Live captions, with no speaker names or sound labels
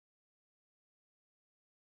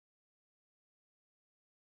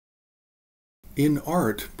In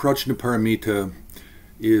art, Prajnaparamita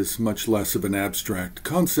is much less of an abstract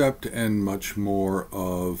concept and much more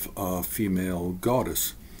of a female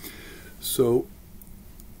goddess. So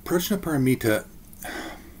Prajnaparamita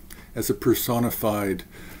as a personified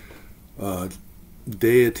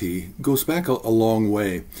deity goes back a long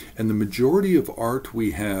way, and the majority of art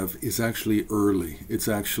we have is actually early. It's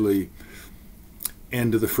actually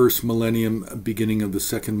end of the first millennium, beginning of the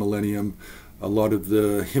second millennium. A lot of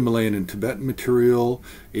the Himalayan and Tibetan material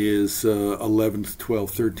is 11th,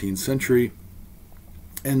 12th, 13th century,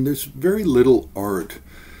 and there's very little art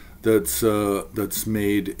that's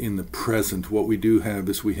made in the present. What we do have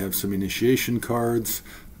is we have some initiation cards,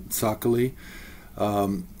 sakali,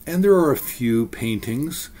 and there are a few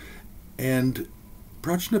paintings, and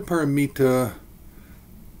Prajnaparamita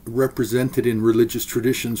represented in religious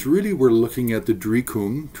traditions, really we're looking at the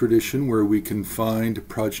Drikung tradition, where we can find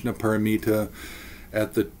Prajnaparamita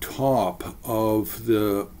at the top of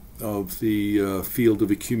the field of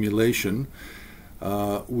accumulation.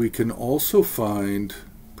 We can also find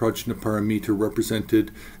Prajnaparamita represented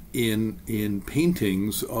in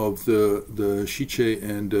paintings of the Shiche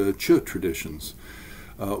and Chu traditions,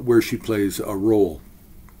 where she plays a role.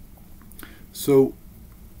 So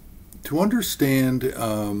to understand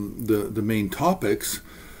the main topics,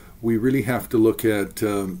 we really have to look at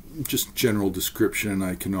just general description and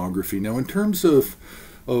iconography. Now, in terms of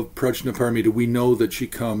Prajnaparamita, we know that she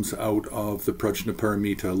comes out of the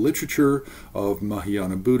Prajnaparamita literature of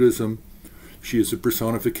Mahayana Buddhism. She is a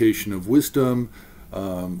personification of wisdom,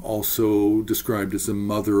 also described as the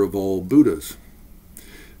mother of all Buddhas.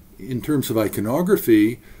 In terms of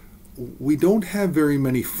iconography, we don't have very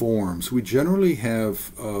many forms. We generally have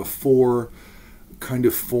four kind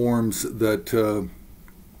of forms that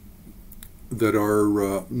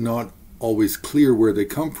are not always clear where they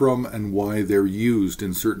come from and why they're used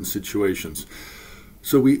in certain situations.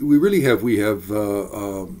 So we have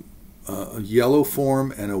a yellow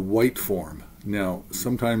form and a white form. Now,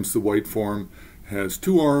 sometimes the white form has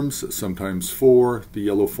 2 arms, sometimes 4. The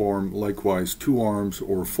yellow form, likewise, 2 arms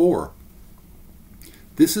or 4.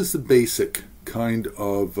 This is the basic kind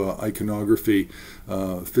of iconography,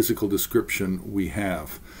 physical description we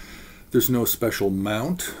have. There's no special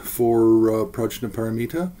mount for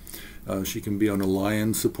Prajnaparamita. She can be on a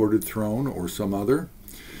lion-supported throne or some other.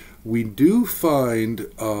 We do find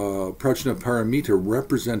Prajnaparamita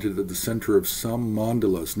represented at the center of some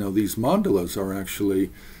mandalas. Now, these mandalas are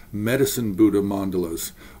actually medicine Buddha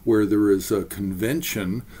mandalas, where there is a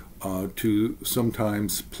convention to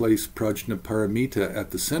sometimes place Prajnaparamita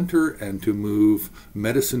at the center and to move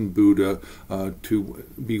medicine Buddha to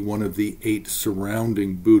be one of the 8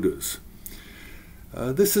 surrounding Buddhas.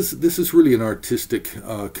 This is really an artistic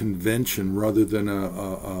convention rather than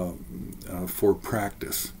for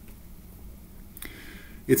practice.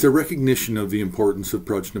 It's a recognition of the importance of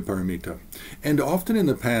Prajnaparamita. And often in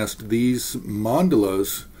the past, these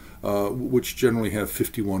mandalas, which generally have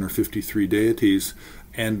 51 or 53 deities,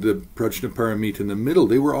 and the Prajnaparamita in the middle,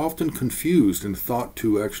 they were often confused and thought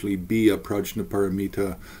to actually be a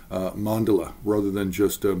Prajnaparamita mandala, rather than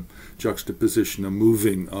just a juxtaposition, a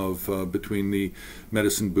moving of between the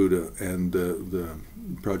medicine Buddha and the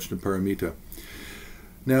Prajnaparamita.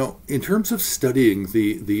 Now, in terms of studying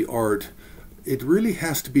the art, it really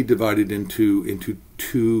has to be divided into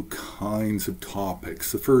 2 kinds of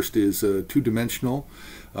topics. The first is two-dimensional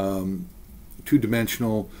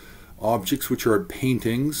objects, which are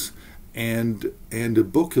paintings and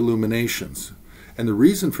book illuminations. And the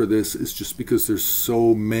reason for this is just because there's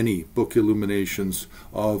so many book illuminations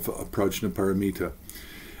of Prajnaparamita,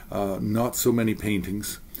 not so many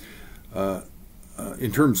paintings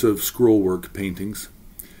in terms of scrollwork paintings.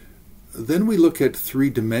 Then we look at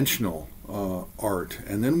 3-dimensional art,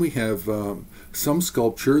 and then we have some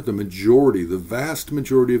sculpture. The vast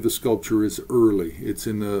majority of the sculpture is early. It's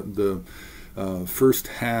in the first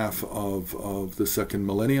half of the second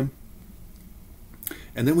millennium.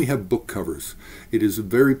 And then we have book covers. It is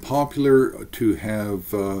very popular to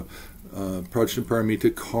have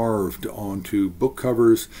Prajnaparamita carved onto book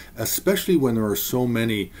covers, especially when there are so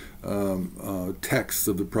many texts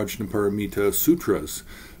of the Prajnaparamita sutras.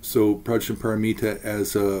 So Prajnaparamita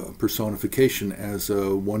as a personification, as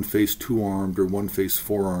a one-faced 2-armed or one-faced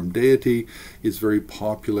 4-armed deity, is very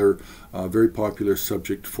popular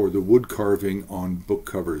subject for the wood carving on book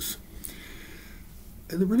covers.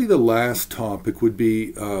 And really the last topic would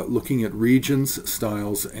be looking at regions,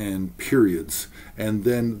 styles, and periods. And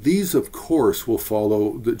then these, of course, will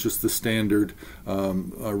follow just the standard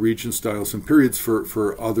region, styles, and periods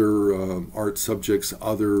for other art subjects,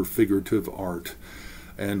 other figurative art,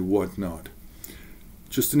 and whatnot.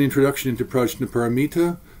 just an introduction into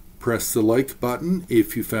Prajnaparamita. Press the like button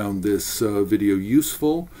if you found this video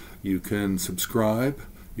useful. You can subscribe,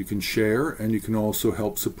 you can share, and you can also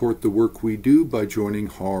help support the work we do by joining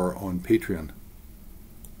HAR on Patreon.